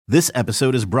This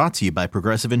episode is brought to you by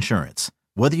Progressive Insurance.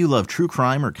 Whether you love true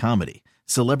crime or comedy,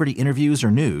 celebrity interviews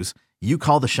or news, you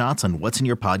call the shots on what's in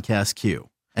your podcast queue.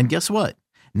 And guess what?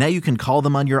 Now you can call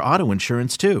them on your auto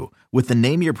insurance too with the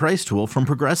Name Your Price tool from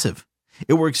Progressive.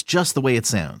 It works just the way it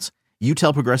sounds. You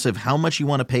tell Progressive how much you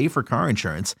want to pay for car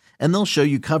insurance, and they'll show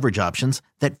you coverage options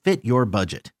that fit your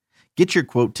budget. Get your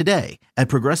quote today at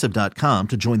Progressive.com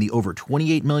to join the over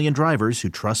 28 million drivers who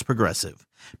trust Progressive.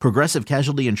 Progressive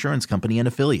Casualty Insurance Company and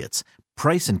Affiliates.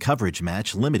 Price and coverage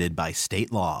match limited by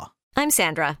state law. I'm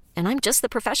Sandra, and I'm just the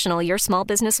professional your small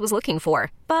business was looking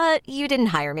for. But you didn't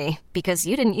hire me because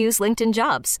you didn't use LinkedIn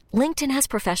Jobs. LinkedIn has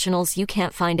professionals you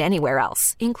can't find anywhere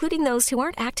else, including those who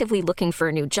aren't actively looking for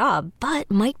a new job, but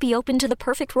might be open to the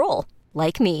perfect role,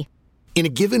 like me. In a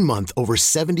given month, over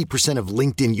 70% of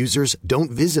LinkedIn users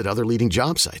don't visit other leading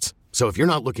job sites. So if you're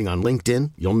not looking on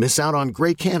LinkedIn, you'll miss out on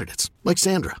great candidates like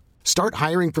Sandra. Start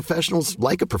hiring professionals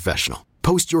like a professional.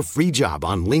 Post your free job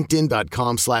on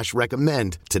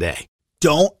linkedin.com/recommend today.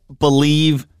 Don't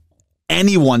believe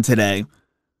anyone today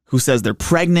who says they're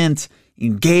pregnant,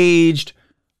 engaged,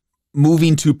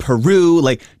 moving to Peru.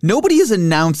 Like, nobody is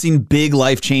announcing big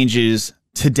life changes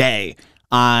today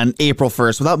on April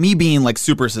 1st without me being like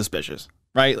super suspicious,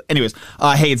 right? Anyways,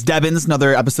 hey, it's Debbins,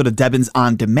 another episode of Debbins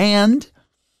on Demand.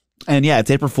 And yeah,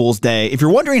 it's April Fool's Day. If you're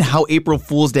wondering how April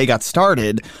Fool's Day got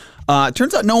started, it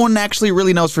turns out no one actually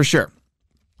really knows for sure.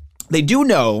 They do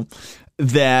know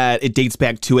that it dates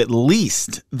back to at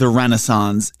least the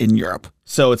Renaissance in Europe.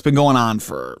 So it's been going on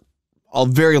for a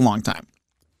very long time.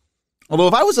 Although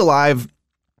if I was alive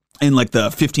in like the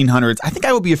 1500s, I think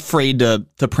I would be afraid to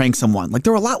prank someone. Like,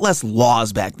 there were a lot less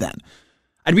laws back then.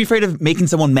 I'd be afraid of making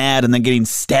someone mad and then getting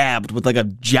stabbed with like a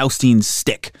jousting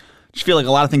stick. I just feel like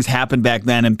a lot of things happened back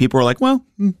then and people were like, well,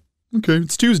 okay,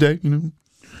 it's Tuesday, you know.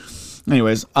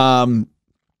 Anyways, anyone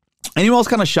else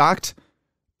kind of shocked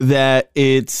that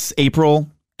it's April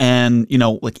and, you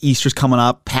know, like Easter's coming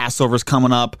up, Passover's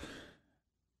coming up,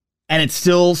 and it's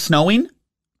still snowing?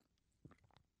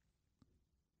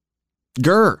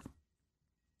 Grr,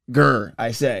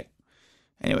 I say.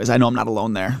 Anyways, I know I'm not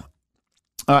alone there.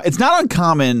 It's not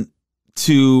uncommon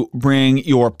to bring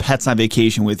your pets on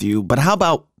vacation with you, but how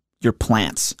about your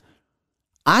plants?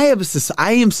 I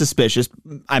am suspicious.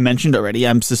 I mentioned already,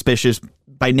 I'm suspicious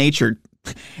by nature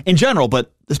in general,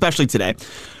 but especially today.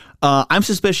 I'm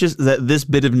suspicious that this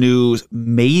bit of news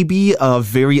may be a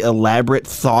very elaborate,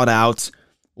 thought out,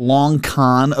 long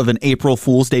con of an April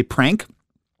Fool's Day prank,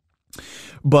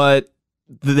 but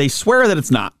they swear that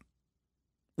it's not,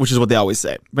 which is what they always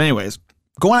say. But anyways,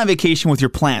 going on vacation with your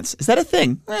plants, is that a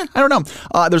thing? I don't know.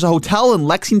 There's a hotel in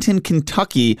Lexington,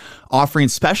 Kentucky offering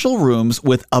special rooms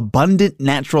with abundant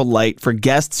natural light for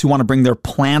guests who want to bring their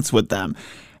plants with them.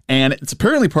 And it's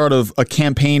apparently part of a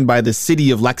campaign by the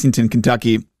city of Lexington,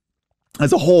 Kentucky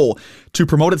as a whole to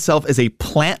promote itself as a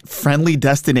plant-friendly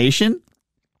destination.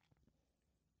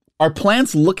 Are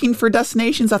plants looking for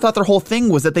destinations? I thought their whole thing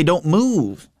was that they don't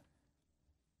move.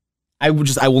 I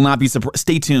will not be surprised.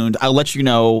 Stay tuned. I'll let you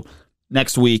know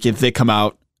next week if they come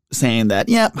out saying that,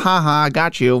 yep, haha, I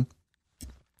got you.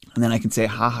 And then I can say,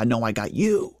 haha, no, I got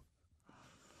you.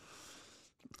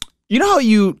 You know how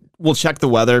you will check the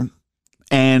weather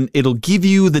and it'll give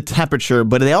you the temperature,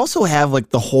 but they also have like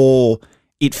the whole,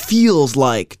 it feels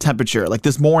like temperature. Like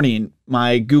this morning,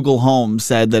 my Google Home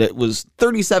said that it was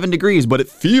 37 degrees, but it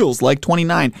feels like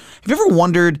 29. Have you ever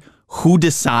wondered who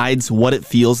decides what it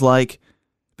feels like?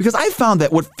 Because I found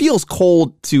that what feels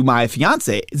cold to my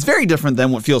fiance is very different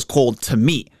than what feels cold to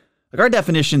me. Like, our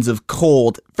definitions of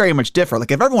cold very much differ. Like,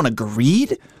 if everyone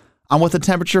agreed on what the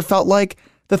temperature felt like,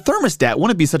 the thermostat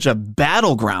wouldn't be such a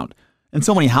battleground in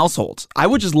so many households. I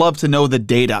would just love to know the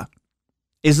data.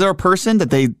 Is there a person that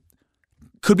they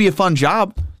could be a fun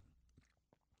job?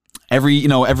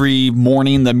 Every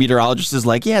morning the meteorologist is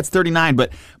like, yeah, it's 39,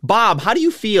 but Bob, how do you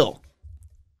feel?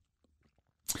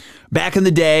 Back in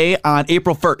the day on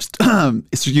April 1st,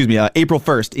 April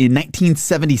 1st in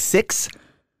 1976,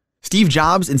 Steve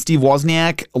Jobs and Steve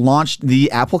Wozniak launched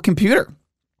the Apple computer.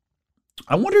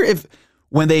 I wonder if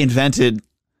when they invented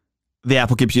the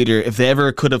Apple computer, if they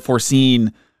ever could have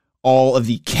foreseen all of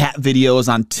the cat videos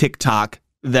on TikTok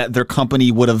that their company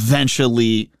would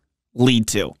eventually lead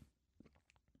to.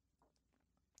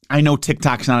 I know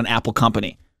TikTok's not an Apple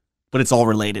company, but it's all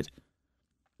related.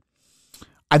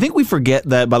 I think we forget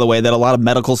that, by the way, that a lot of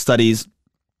medical studies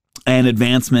and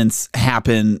advancements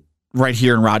happen right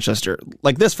here in Rochester.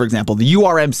 Like this, for example, the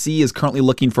URMC is currently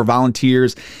looking for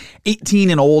volunteers 18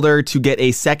 and older to get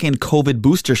a second COVID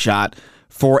booster shot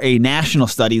for a national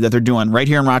study that they're doing right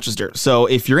here in Rochester. So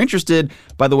if you're interested,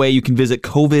 by the way, you can visit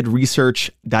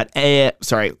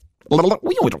covidresearch.org.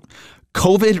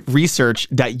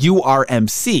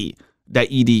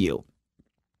 covidresearch.urmc.edu.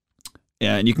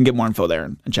 And you can get more info there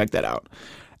and check that out.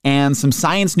 And some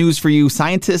science news for you.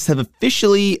 Scientists have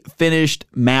officially finished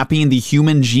mapping the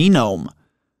human genome,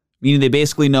 meaning they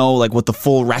basically know like what the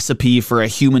full recipe for a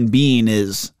human being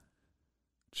is.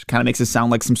 Which kind of makes it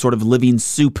sound like some sort of living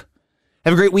soup.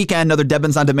 Have a great weekend. Another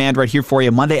Deadman's on Demand right here for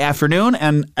you Monday afternoon.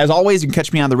 And as always, you can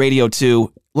catch me on the radio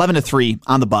too, 11 to 3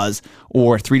 on The Buzz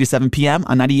or 3 to 7 p.m.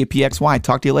 on 98PXY.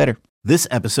 Talk to you later. This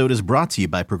episode is brought to you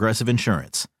by Progressive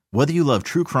Insurance. Whether you love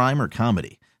true crime or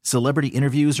comedy, celebrity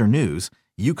interviews or news,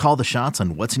 you call the shots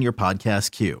on what's in your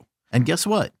podcast queue. And guess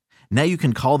what? Now you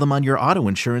can call them on your auto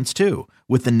insurance too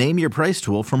with the Name Your Price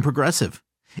tool from Progressive.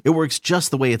 It works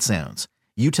just the way it sounds.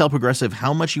 You tell Progressive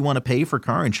how much you want to pay for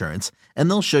car insurance, and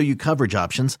they'll show you coverage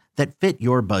options that fit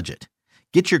your budget.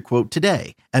 Get your quote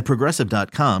today at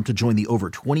Progressive.com to join the over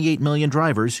 28 million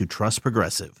drivers who trust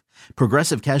Progressive.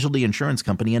 Progressive Casualty Insurance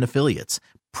Company and Affiliates.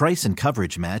 Price and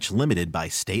coverage match limited by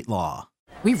state law.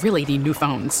 We really need new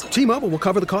phones. T-Mobile will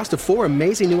cover the cost of 4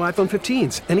 amazing new iPhone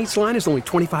 15s, and each line is only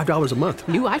 $25 a month.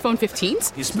 New iPhone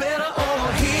 15s? It's better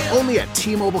over here. Only at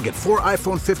T-Mobile, get 4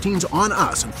 iPhone 15s on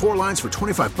us and 4 lines for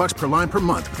 $25 per line per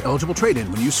month with eligible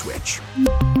trade-in when you switch.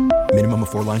 Minimum of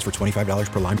 4 lines for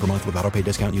 $25 per line per month with autopay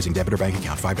discount using debit or bank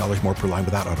account. $5 more per line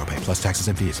without autopay, plus taxes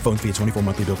and fees. Phone fee at 24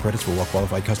 monthly bill credits for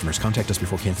well-qualified customers. Contact us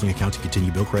before canceling account to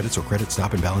continue bill credits or credit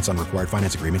stop and balance on required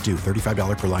finance agreement due.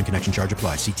 $35 per line connection charge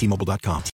applies. See T-Mobile.com.